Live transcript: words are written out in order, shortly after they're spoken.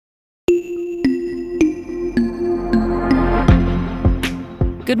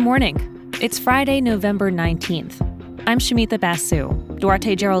Good morning. It's Friday, November 19th. I'm Shamita Basu.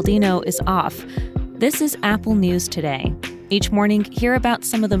 Duarte Geraldino is off. This is Apple News Today. Each morning, hear about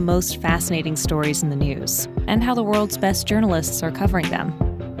some of the most fascinating stories in the news and how the world's best journalists are covering them.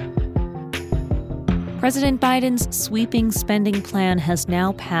 President Biden's sweeping spending plan has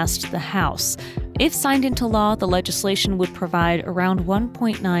now passed the House. If signed into law, the legislation would provide around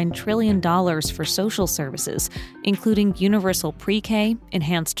 $1.9 trillion for social services, including universal pre-K,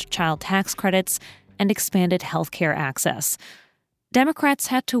 enhanced child tax credits, and expanded health care access. Democrats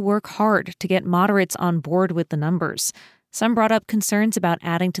had to work hard to get moderates on board with the numbers. Some brought up concerns about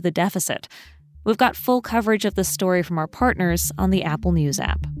adding to the deficit. We've got full coverage of this story from our partners on the Apple News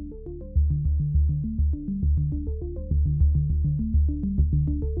app.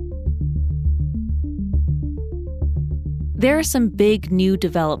 There are some big new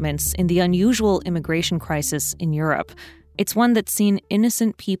developments in the unusual immigration crisis in Europe. It's one that's seen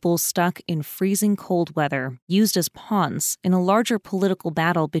innocent people stuck in freezing cold weather used as pawns in a larger political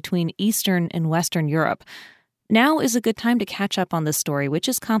battle between Eastern and Western Europe. Now is a good time to catch up on this story, which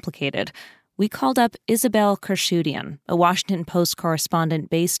is complicated. We called up Isabel Kershudian, a Washington Post correspondent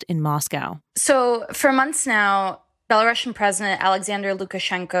based in Moscow. So for months now, Belarusian President Alexander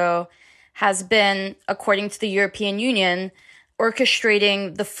Lukashenko has been, according to the European Union,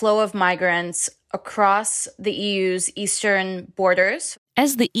 orchestrating the flow of migrants across the EU's eastern borders.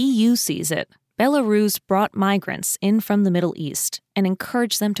 As the EU sees it, Belarus brought migrants in from the Middle East and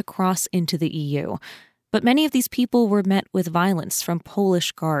encouraged them to cross into the EU. But many of these people were met with violence from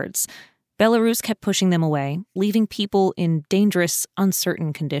Polish guards. Belarus kept pushing them away, leaving people in dangerous,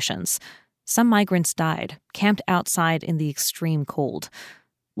 uncertain conditions. Some migrants died, camped outside in the extreme cold.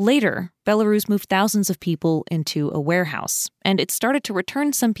 Later, Belarus moved thousands of people into a warehouse, and it started to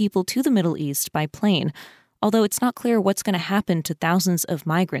return some people to the Middle East by plane, although it's not clear what's going to happen to thousands of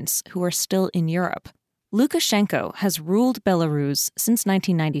migrants who are still in Europe. Lukashenko has ruled Belarus since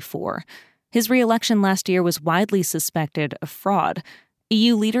 1994. His re-election last year was widely suspected of fraud.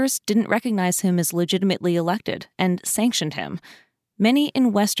 EU leaders didn't recognize him as legitimately elected and sanctioned him. Many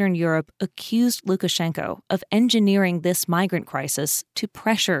in Western Europe accused Lukashenko of engineering this migrant crisis to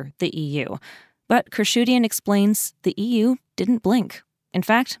pressure the EU. But Kershudian explains the EU didn't blink. In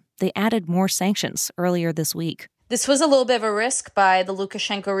fact, they added more sanctions earlier this week. This was a little bit of a risk by the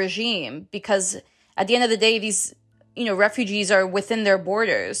Lukashenko regime because at the end of the day, these refugees are within their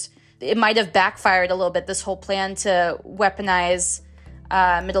borders. It might have backfired a little bit, this whole plan to weaponize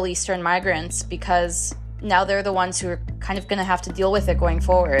Middle Eastern migrants, because now they're the ones who are kind of going to have to deal with it going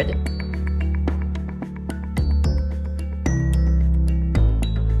forward.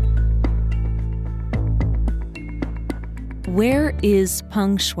 Where is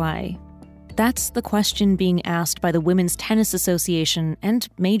Peng Shuai? That's the question being asked by the Women's Tennis Association and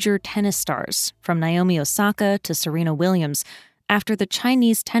major tennis stars, from Naomi Osaka to Serena Williams, after the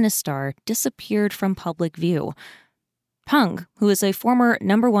Chinese tennis star disappeared from public view. Peng, who is a former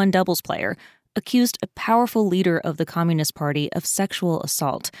 #1 doubles player, accused a powerful leader of the Communist Party of sexual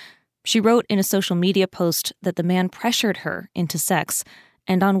assault. She wrote in a social media post that the man pressured her into sex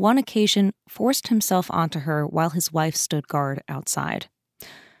and on one occasion forced himself onto her while his wife stood guard outside.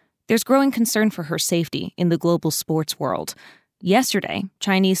 There's growing concern for her safety in the global sports world. Yesterday,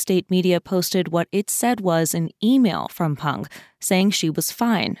 Chinese state media posted what it said was an email from Peng saying she was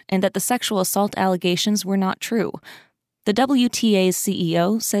fine and that the sexual assault allegations were not true. The WTA's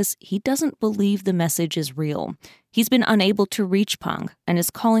CEO says he doesn't believe the message is real. He's been unable to reach Peng and is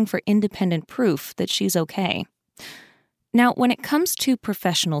calling for independent proof that she's okay. Now, when it comes to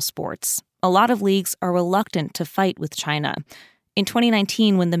professional sports, a lot of leagues are reluctant to fight with China. In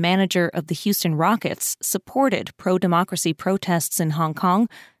 2019, when the manager of the Houston Rockets supported pro-democracy protests in Hong Kong,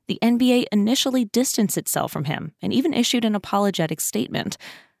 the NBA initially distanced itself from him and even issued an apologetic statement.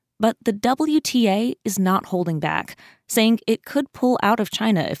 But the WTA is not holding back, saying it could pull out of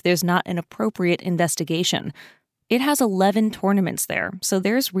China if there's not an appropriate investigation. It has 11 tournaments there, so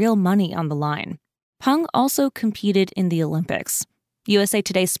there's real money on the line. Peng also competed in the Olympics. USA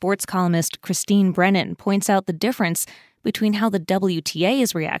Today sports columnist Christine Brennan points out the difference between how the WTA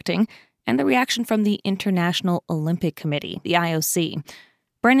is reacting and the reaction from the International Olympic Committee, the IOC.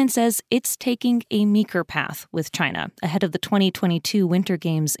 Brennan says it's taking a meeker path with China ahead of the 2022 Winter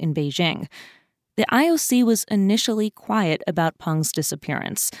Games in Beijing. The IOC was initially quiet about Peng's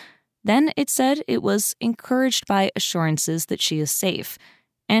disappearance. Then it said it was encouraged by assurances that she is safe,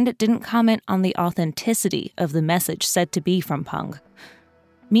 and it didn't comment on the authenticity of the message said to be from Peng.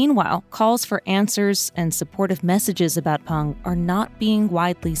 Meanwhile, calls for answers and supportive messages about Peng are not being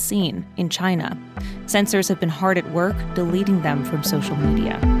widely seen in China. Censors have been hard at work deleting them from social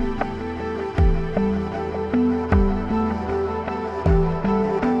media.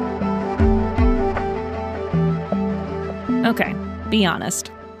 Okay, be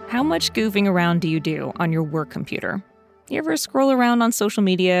honest. How much goofing around do you do on your work computer? You ever scroll around on social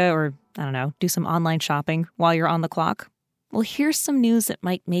media or, do some online shopping while you're on the clock? Well, here's some news that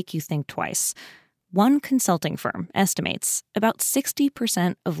might make you think twice. One consulting firm estimates about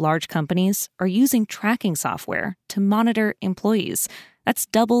 60% of large companies are using tracking software to monitor employees. That's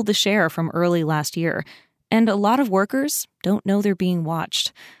double the share from early last year. And a lot of workers don't know they're being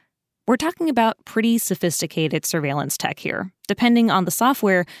watched. We're talking about pretty sophisticated surveillance tech here. Depending on the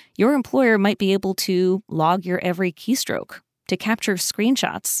software, your employer might be able to log your every keystroke, to capture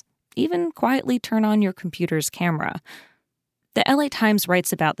screenshots, even quietly turn on your computer's camera. The LA Times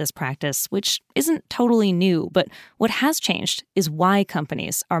writes about this practice, which isn't totally new, but what has changed is why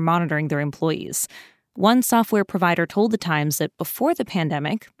companies are monitoring their employees. One software provider told the Times that before the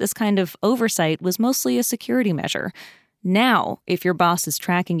pandemic, this kind of oversight was mostly a security measure. Now, if your boss is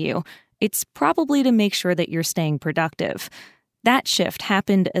tracking you, it's probably to make sure that you're staying productive. That shift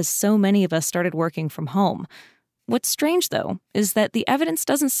happened as so many of us started working from home. What's strange, though, is that the evidence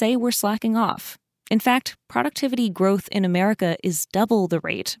doesn't say we're slacking off. In fact, productivity growth in America is double the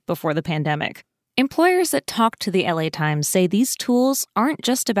rate before the pandemic. Employers that talk to the LA Times say these tools aren't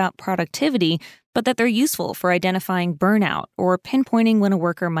just about productivity, but that they're useful for identifying burnout or pinpointing when a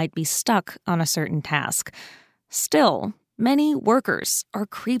worker might be stuck on a certain task. Still, many workers are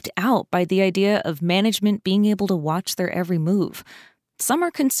creeped out by the idea of management being able to watch their every move. Some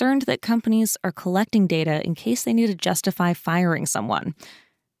are concerned that companies are collecting data in case they need to justify firing someone.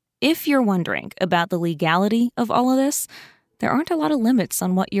 If you're wondering about the legality of all of this, there aren't a lot of limits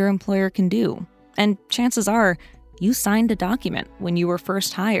on what your employer can do. And chances are, you signed a document when you were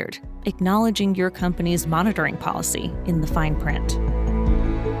first hired, acknowledging your company's monitoring policy in the fine print.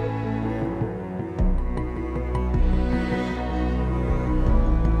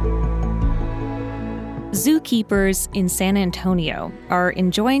 Zookeepers in San Antonio are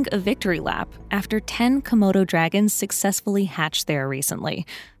enjoying a victory lap after 10 Komodo dragons successfully hatched there recently.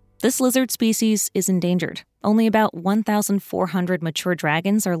 This lizard species is endangered. Only about 1,400 mature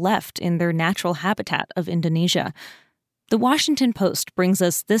dragons are left in their natural habitat of Indonesia. The Washington Post brings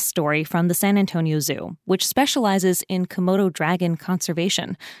us this story from the San Antonio Zoo, which specializes in Komodo dragon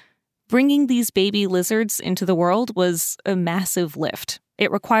conservation. Bringing these baby lizards into the world was a massive lift.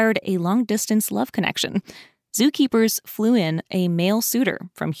 It required a long-distance love connection. Zookeepers flew in a male suitor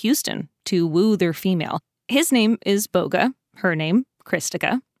from Houston to woo their female. His name is Boga, her name,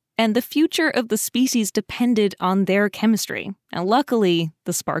 Christica, and the future of the species depended on their chemistry. And luckily,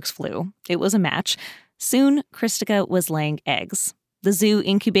 the sparks flew. It was a match. Soon, Christica was laying eggs. The zoo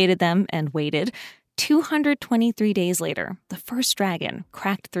incubated them and waited. 223 days later, the first dragon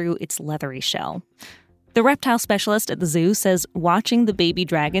cracked through its leathery shell. The reptile specialist at the zoo says watching the baby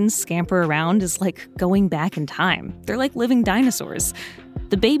dragons scamper around is like going back in time. They're like living dinosaurs.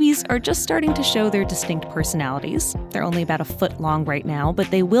 The babies are just starting to show their distinct personalities. They're only about a foot long right now,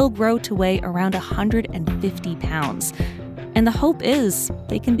 but they will grow to weigh around 150 pounds. And the hope is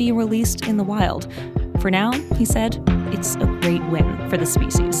they can be released in the wild. For now, he said, it's a great win for the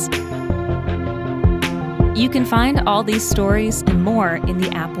species. You can find all these stories and more in the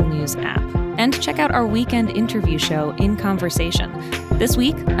Apple News app. And check out our weekend interview show, In Conversation. This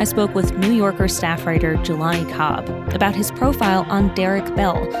week, I spoke with New Yorker staff writer Jelani Cobb about his profile on Derek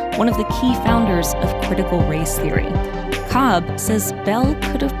Bell, one of the key founders of critical race theory. Cobb says Bell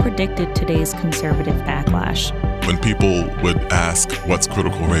could have predicted today's conservative backlash. When people would ask, what's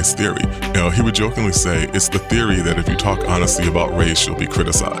critical race theory? He would jokingly say, it's the theory that if you talk honestly about race, you'll be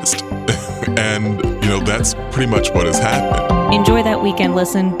criticized. And, that's pretty much what has happened. Enjoy that weekend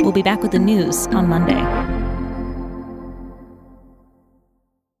listen. We'll be back with the news on Monday.